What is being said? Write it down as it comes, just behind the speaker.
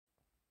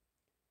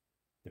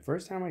The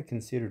first time I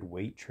considered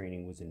weight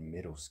training was in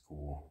middle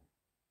school.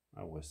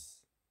 I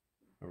was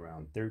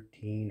around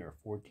 13 or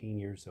 14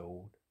 years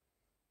old,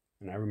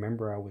 and I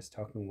remember I was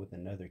talking with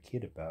another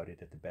kid about it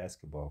at the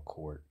basketball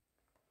court.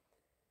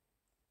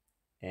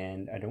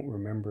 And I don't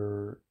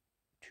remember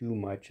too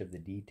much of the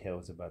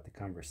details about the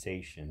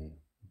conversation,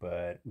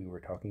 but we were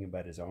talking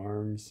about his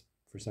arms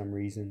for some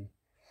reason.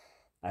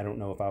 I don't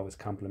know if I was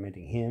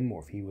complimenting him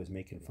or if he was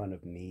making fun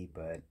of me,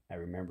 but I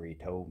remember he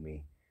told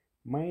me,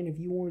 "Man, if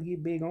you want to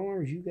get big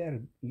arms, you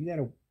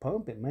gotta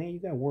pump it, man.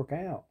 You gotta work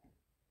out."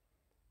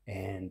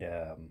 And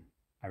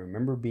I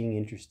remember being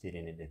interested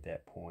in it at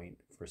that point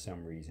for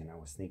some reason. I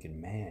was thinking,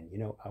 man,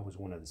 I was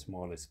one of the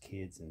smallest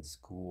kids in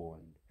school,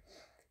 and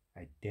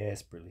I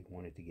desperately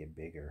wanted to get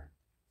bigger.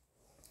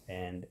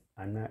 And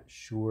I'm not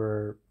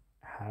sure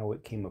how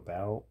it came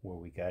about, where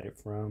we got it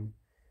from,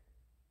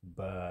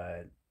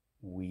 but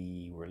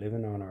we were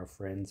living on our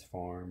friend's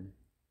farm,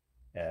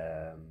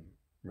 um,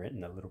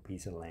 renting a little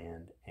piece of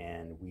land,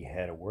 and we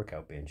had a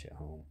workout bench at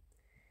home.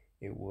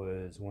 It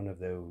was one of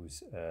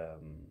those,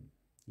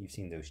 you've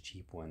seen those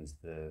cheap ones,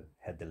 the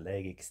had the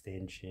leg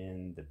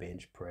extension, the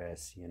bench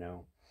press,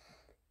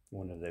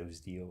 one of those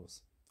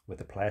deals with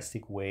the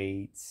plastic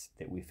weights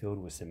that we filled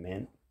with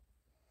cement.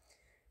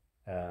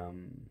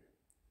 Um,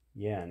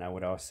 yeah, and I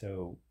would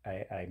also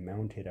I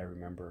mounted, I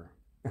remember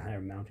I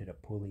mounted a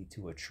pulley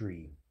to a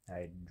tree.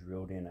 I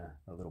drilled in a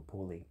little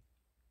pulley,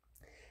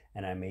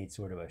 and I made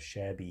sort of a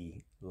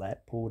shabby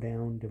lat pull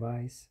down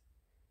device.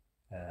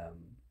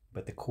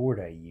 But the cord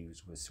I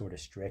used was sort of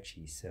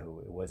stretchy, so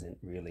it wasn't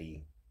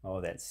really all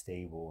that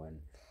stable.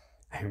 And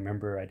I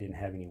remember I didn't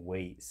have any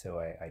weight, so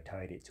I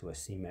tied it to a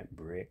cement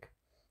brick,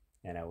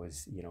 and I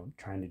was,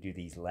 trying to do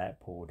these lat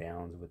pull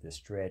downs with the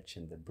stretch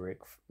and the brick,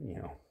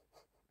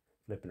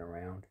 flipping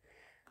around.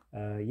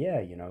 Yeah,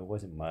 it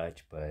wasn't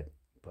much, but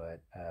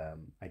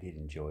I did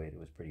enjoy it. It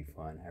was pretty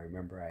fun. I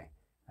remember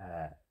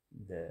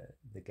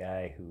the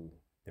guy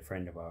the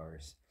friend of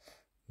ours,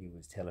 he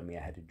was telling me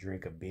I had to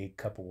drink a big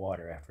cup of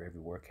water after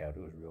every workout.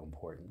 It was real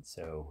important.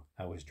 So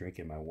I was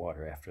drinking my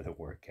water after the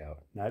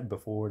workout. Not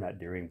before, not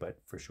during, but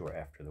for sure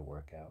after the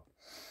workout.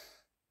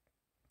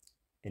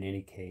 In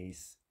any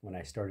case, when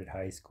I started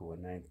high school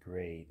in ninth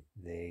grade,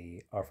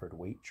 they offered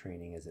weight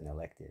training as an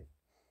elective,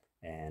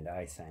 and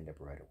I signed up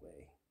right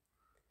away.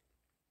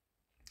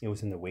 It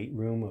was in the weight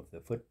room of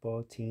the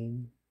football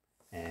team,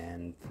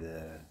 and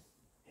the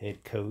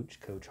head coach,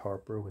 Coach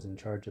Harper, was in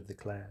charge of the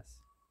class.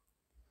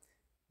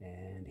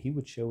 And he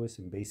would show us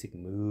some basic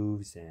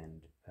moves,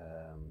 and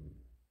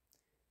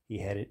he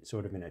had it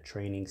sort of in a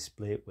training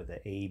split with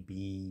a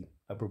B,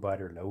 upper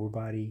body or lower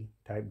body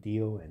type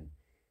deal. And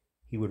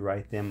he would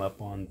write them up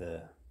on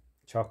the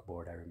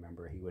chalkboard. I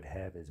remember he would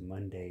have his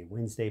Monday,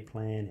 Wednesday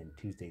plan and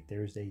Tuesday,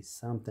 Thursday,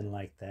 something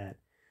like that.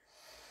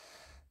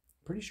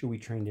 Pretty sure we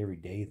trained every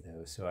day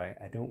though, so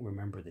I don't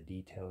remember the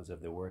details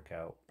of the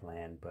workout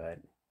plan, but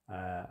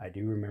I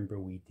do remember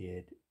we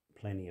did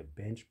plenty of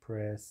bench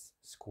press,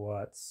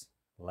 squats,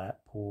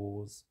 lat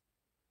pulls,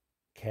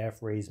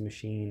 calf raise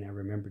machine. I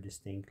remember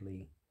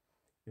distinctly,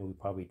 and we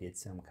probably did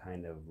some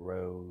kind of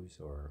rows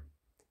or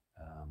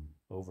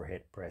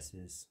overhead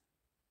presses.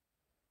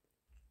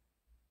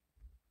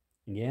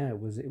 And yeah, it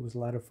was a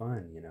lot of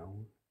fun.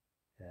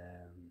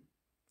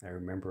 I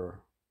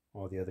remember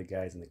all the other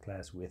guys in the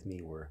class with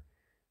me were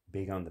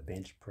big on the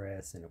bench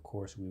press, and of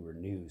course we were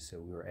new, so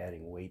we were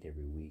adding weight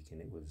every week,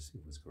 and it was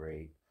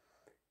great.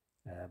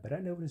 But I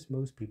noticed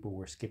most people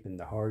were skipping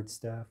the hard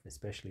stuff,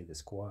 especially the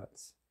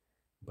squats.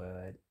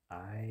 But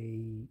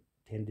I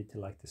tended to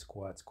like the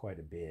squats quite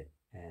a bit,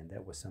 and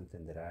that was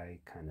something that I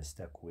kind of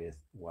stuck with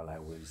while I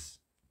was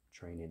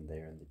training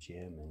there in the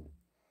gym. And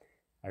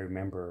I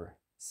remember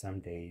some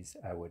days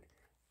I would,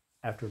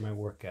 after my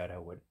workout, I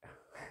would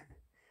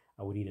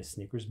I would eat a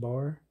Snickers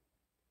bar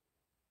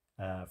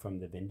from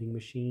the vending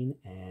machine,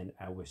 and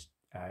I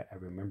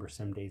remember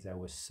some days I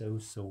was so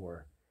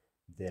sore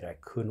that I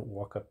couldn't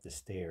walk up the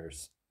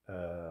stairs.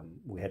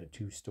 We had a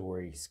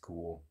two-story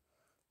school,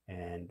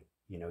 and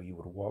you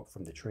would walk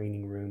from the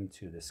training room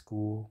to the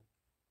school,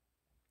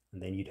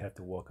 and then you'd have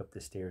to walk up the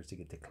stairs to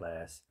get to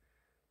class.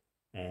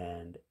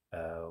 And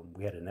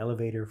we had an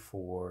elevator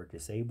for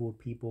disabled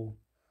people,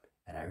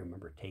 and I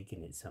remember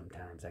taking it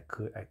sometimes. I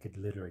could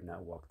literally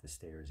not walk the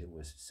stairs. It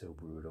was so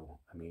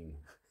brutal. I mean,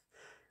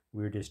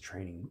 we were just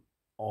training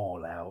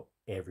all out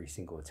every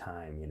single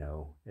time.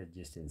 It's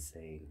just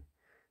insane.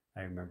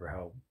 I remember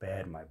how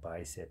bad my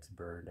biceps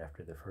burned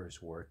after the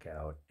first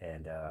workout,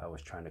 and I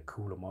was trying to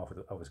cool them off.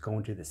 I was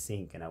going to the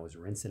sink and I was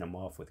rinsing them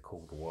off with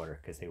cold water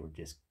because they were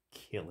just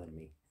killing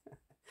me.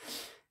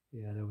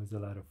 Yeah, that was a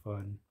lot of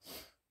fun.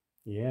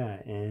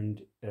 Yeah,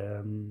 and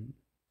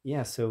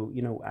yeah, so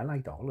I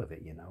liked all of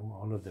it.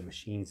 All of the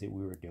machines that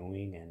we were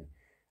doing, and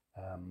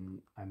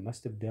I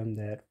must have done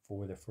that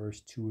for the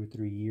first 2 or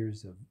 3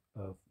 years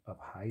of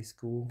high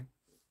school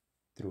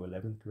through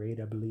 11th grade,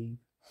 I believe.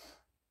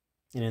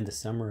 And in the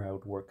summer, I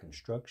would work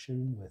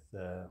construction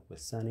with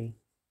Sonny,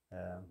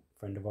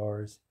 friend of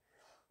ours,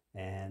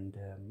 and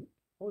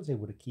I was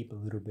able to keep a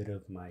little bit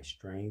of my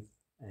strength,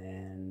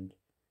 and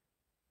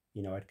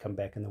I'd come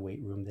back in the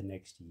weight room the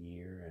next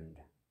year and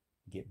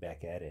get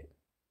back at it.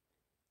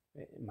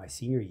 My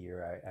senior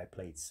year, I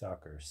played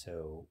soccer,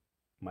 so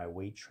my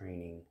weight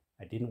training,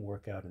 I didn't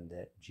work out in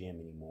that gym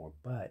anymore.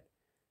 But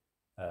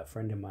a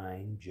friend of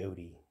mine,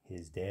 Jody,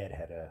 his dad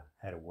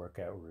had a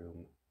workout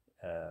room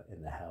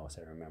in the house.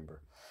 I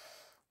remember,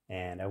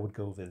 and I would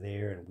go over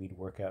there and we'd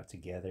work out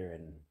together.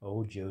 And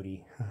old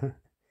Jody,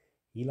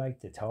 he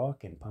liked to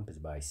talk and pump his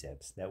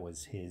biceps. That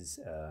was his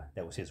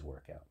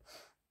workout.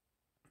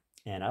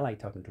 And I liked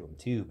talking to him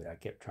too, but I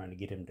kept trying to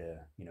get him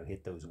to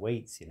hit those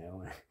weights.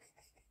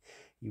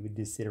 He would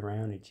just sit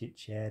around and chit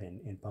chat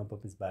and pump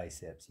up his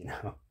biceps.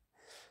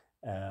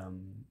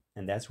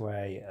 And that's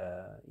why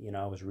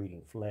I was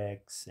reading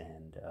Flex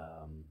and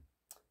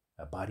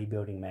a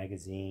bodybuilding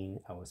magazine.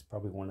 I was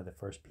probably one of the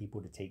first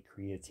people to take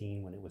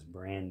creatine when it was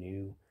brand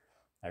new.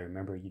 I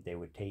remember they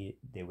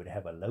would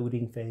have a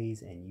loading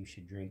phase, and you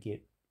should drink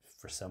it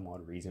for some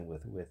odd reason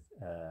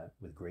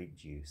with grape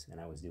juice,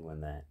 and I was doing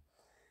that.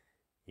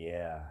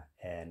 Yeah,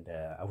 and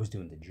I was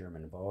doing the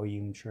German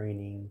volume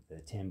training,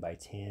 the 10 by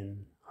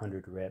 10,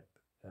 100 rep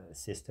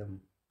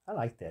system. I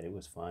liked that. It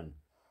was fun.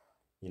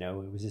 It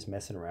was just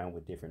messing around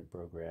with different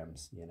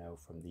programs,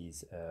 from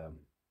these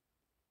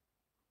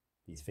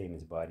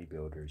famous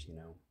bodybuilders.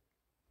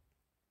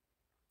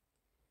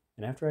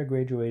 And after I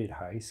graduated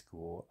high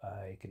school,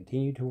 I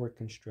continued to work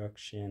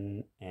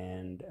construction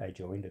and I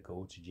joined a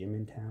Gold's Gym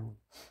in town.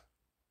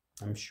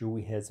 I'm sure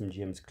we had some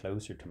gyms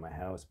closer to my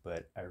house,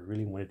 but I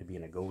really wanted to be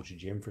in a Gold's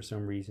Gym for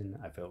some reason.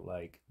 I felt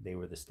like they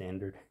were the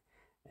standard,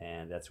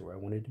 and that's where I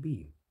wanted to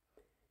be.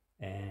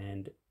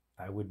 And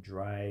I would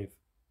drive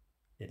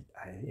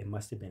it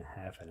must have been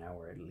half an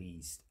hour at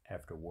least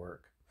after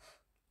work.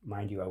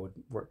 Mind you, I would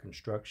work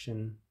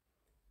construction,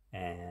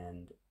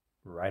 and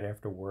right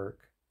after work,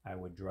 I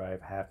would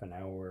drive half an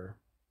hour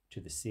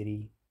to the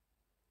city.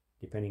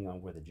 Depending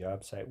on where the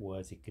job site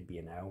was, it could be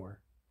an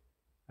hour.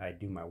 I'd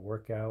do my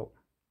workout,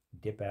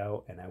 dip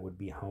out, and I would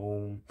be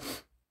home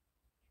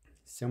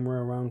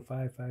somewhere around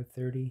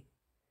 5:30.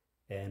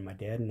 And my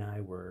dad and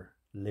I were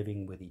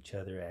living with each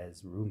other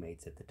as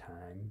roommates at the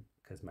time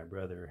because my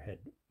brother had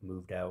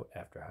moved out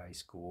after high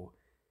school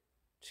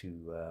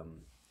to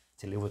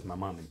to live with my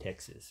mom in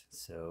Texas.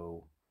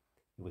 So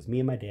it was me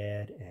and my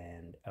dad,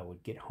 and I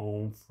would get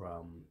home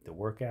from the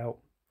workout,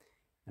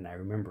 and I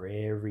remember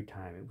every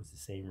time it was the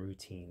same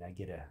routine. I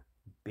get a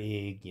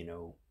big,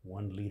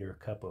 1 liter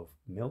cup of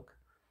milk.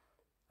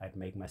 I'd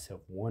make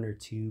myself one or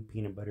two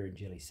peanut butter and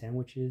jelly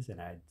sandwiches,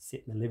 and I'd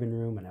sit in the living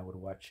room and I would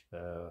watch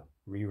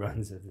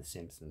reruns of The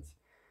Simpsons.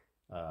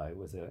 It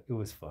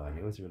was fun.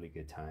 It was a really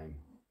good time.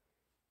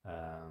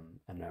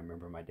 And I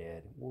remember my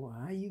dad, well,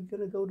 how are you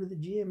gonna go to the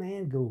gym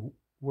and go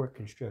work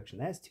construction?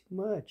 That's too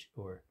much.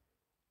 Or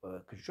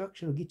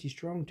construction will get you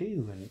strong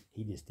too. And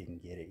he just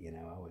didn't get it.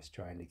 I was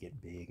trying to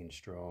get big and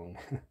strong.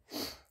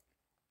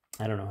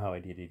 I don't know how I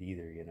did it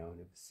either. It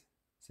was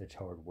such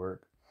hard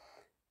work.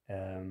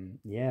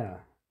 Yeah.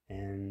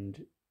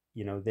 And,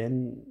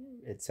 then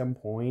at some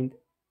point,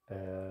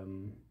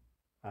 um,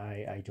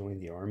 I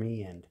joined the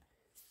army, and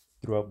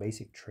throughout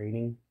basic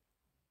training,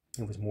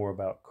 it was more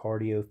about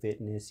cardio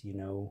fitness,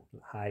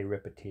 high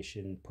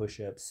repetition, push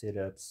ups, sit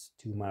ups,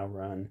 2 mile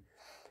run.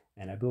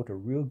 And I built a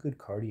real good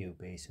cardio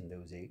base in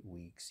those 8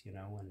 weeks.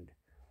 And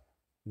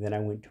then I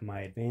went to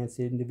my advanced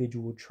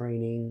individual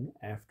training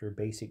after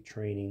basic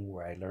training,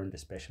 where I learned to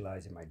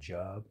specialize in my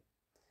job.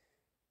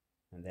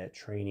 And that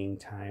training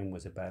time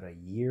was about a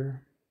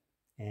year.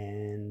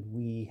 And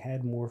we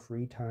had more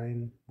free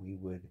time. We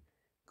would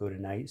go to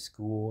night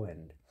school,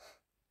 and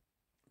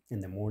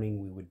in the morning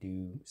we would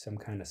do some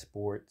kind of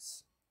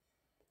sports,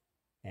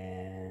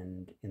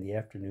 and in the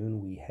afternoon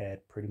we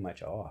had pretty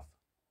much off.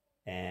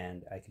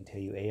 And I can tell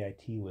you,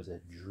 AIT was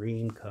a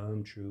dream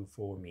come true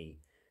for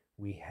me.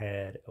 We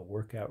had a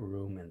workout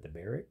room in the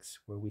barracks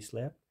where we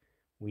slept.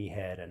 We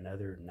had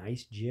another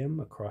nice gym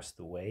across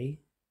the way,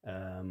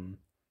 in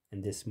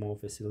this small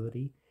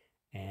facility.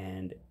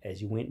 And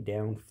as you went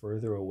down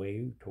further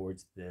away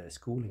towards the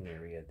schooling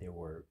area, there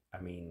were, I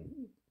mean,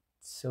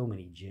 so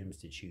many gyms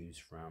to choose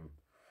from.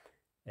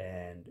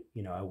 And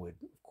I would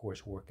of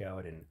course work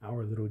out in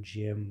our little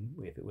gym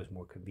if it was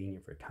more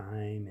convenient for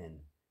time. And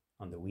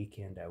on the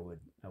weekend, I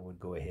would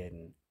go ahead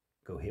and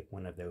go hit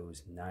one of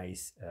those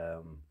nice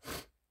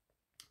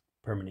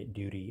permanent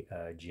duty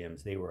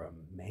gyms. They were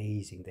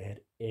amazing. They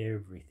had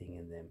everything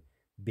in them.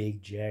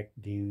 Big jack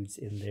dudes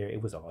in there.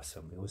 It was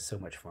awesome. It was so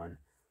much fun.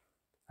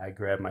 I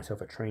grabbed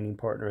myself a training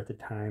partner at the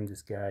time.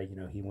 This guy,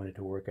 he wanted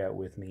to work out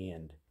with me,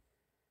 and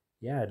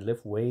yeah, I'd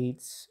lift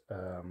weights.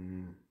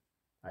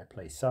 I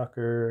play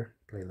soccer,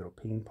 play a little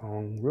ping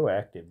pong, real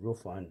active, real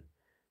fun.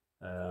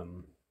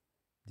 Um,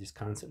 just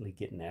constantly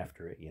getting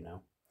after it.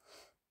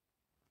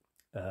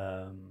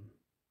 Um,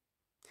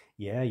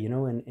 yeah,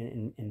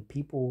 and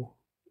people,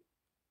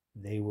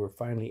 they were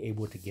finally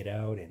able to get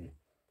out and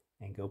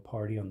go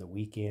party on the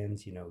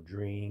weekends,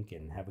 drink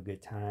and have a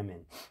good time.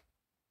 And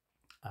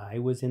I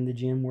was in the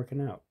gym working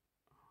out.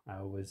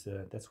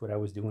 That's what I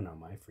was doing on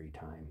my free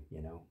time,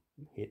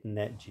 hitting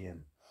that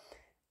gym.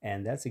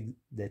 And that's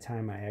the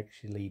time I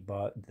actually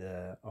bought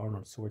the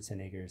Arnold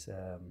Schwarzenegger's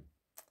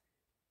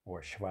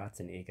or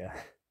Schwarzenegger.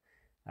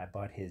 I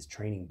bought his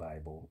training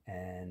Bible,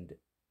 and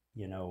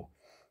you know,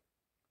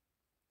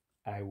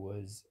 I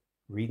was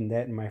reading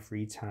that in my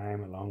free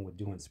time along with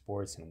doing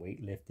sports and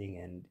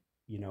weightlifting. And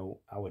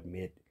I'll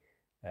admit,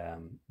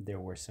 there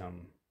were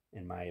some,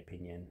 in my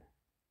opinion,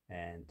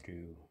 and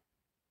through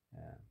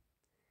uh,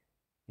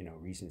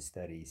 recent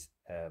studies,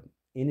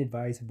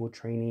 inadvisable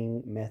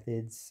training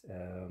methods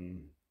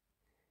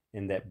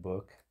in that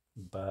book,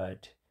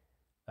 but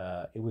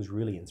it was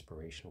really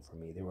inspirational for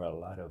me. There were a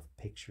lot of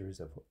pictures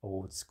of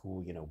old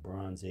school,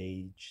 Bronze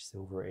Age,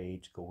 Silver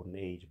Age, Golden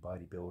Age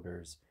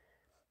bodybuilders,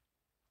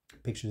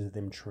 pictures of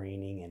them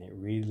training, and it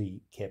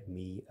really kept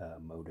me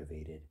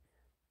motivated.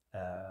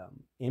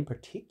 In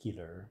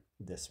particular,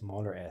 the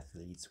smaller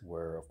athletes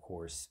were, of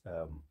course,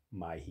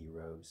 my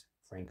heroes.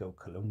 Franco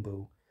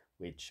Columbu,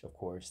 which, of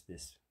course,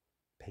 this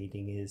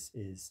painting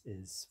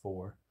is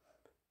for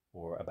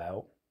or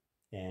about,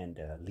 and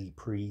Lee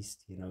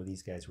Priest.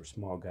 These guys were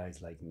small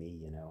guys like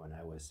me. And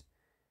I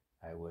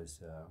was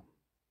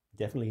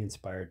definitely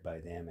inspired by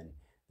them. And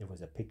there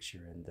was a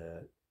picture in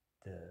the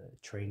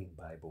training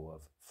Bible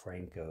of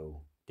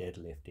Franco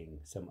deadlifting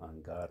some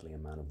ungodly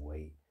amount of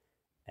weight,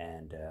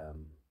 and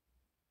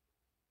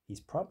he's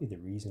probably the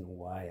reason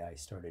why I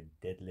started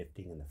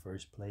deadlifting in the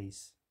first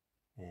place.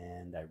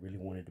 And I really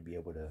wanted to be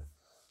able to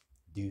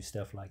do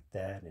stuff like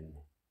that. And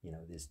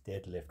this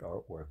deadlift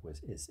artwork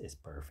is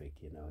perfect.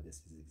 This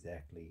is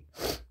exactly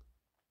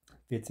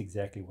fits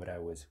exactly what I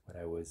was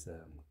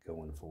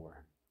going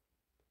for.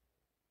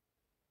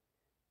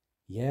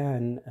 Yeah,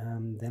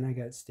 and then I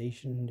got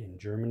stationed in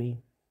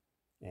Germany,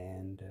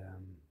 and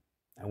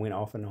I went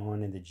off and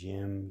on in the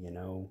gym,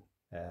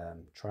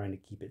 trying to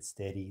keep it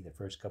steady. The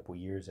first couple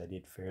years I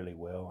did fairly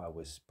well. I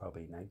was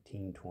probably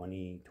 19,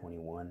 20,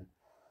 21.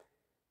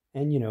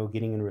 And,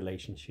 getting in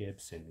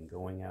relationships and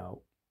going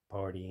out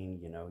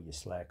partying, you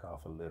slack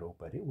off a little,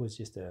 but it was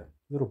just a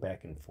little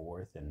back and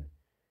forth and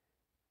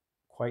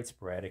quite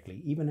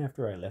sporadically. Even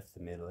after I left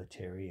the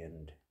military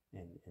and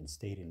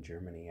stayed in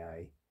Germany,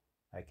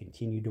 I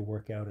continued to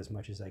work out as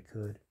much as I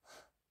could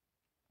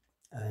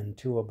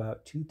until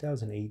about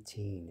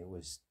 2018. It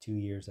was 2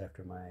 years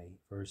after my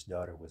first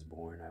daughter was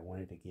born. I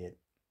wanted to get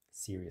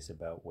serious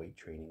about weight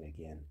training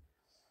again.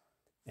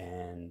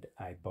 And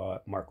I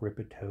bought Mark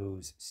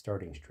Ripetoe's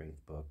Starting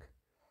Strength book.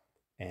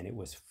 And it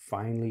was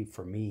finally,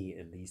 for me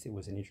at least, it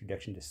was an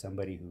introduction to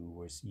somebody who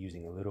was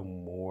using a little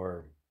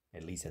more,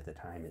 at least at the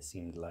time, it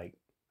seemed like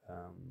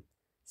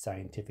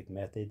scientific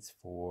methods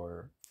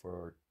for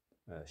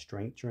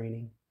strength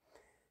training.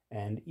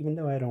 And even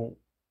though I don't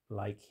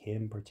like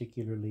him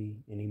particularly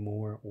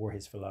anymore or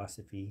his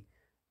philosophy,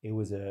 it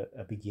was a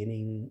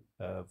beginning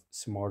of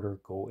smarter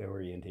goal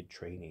oriented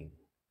training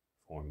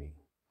for me.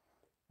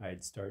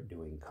 I'd start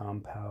doing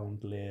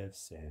compound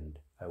lifts, and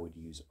I would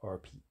use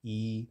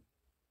RPE.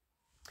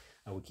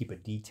 I would keep a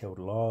detailed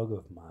log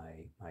of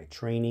my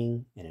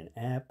training in an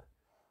app.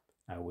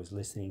 I was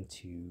listening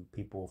to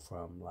people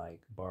from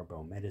like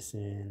Barbell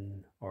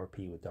Medicine,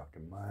 RP with Dr.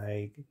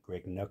 Mike,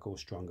 Greg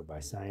Knuckles, Stronger by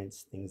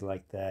Science, things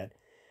like that.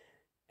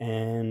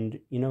 And,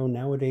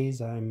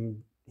 nowadays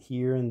I'm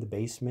here in the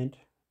basement.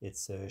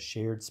 It's a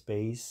shared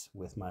space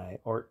with my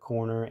art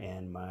corner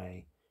and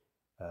my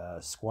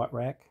squat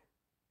rack.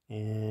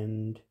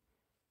 And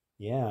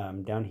yeah,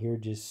 I'm down here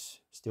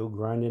just still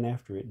grinding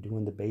after it,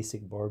 doing the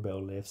basic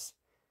barbell lifts.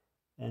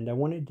 And I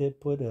wanted to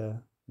put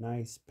a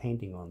nice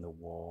painting on the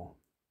wall,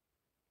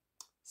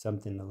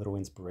 something a little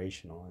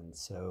inspirational. And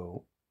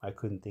so I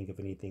couldn't think of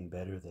anything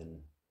better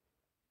than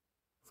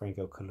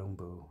Franco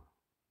Columbu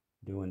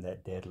doing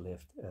that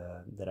deadlift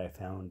that I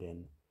found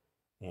in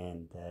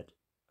and that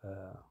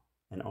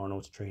an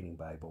Arnold's training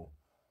Bible.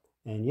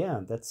 And yeah,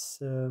 that's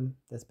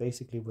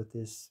basically what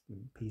this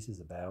piece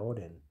is about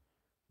and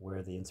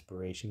where the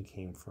inspiration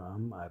came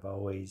from. I've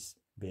always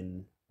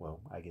been, well,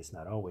 I guess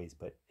not always,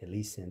 but at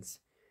least since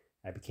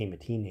I became a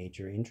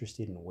teenager,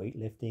 interested in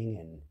weightlifting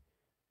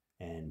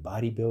and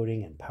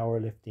bodybuilding and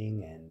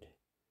powerlifting and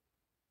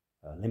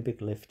Olympic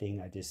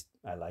lifting.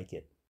 I like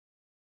it.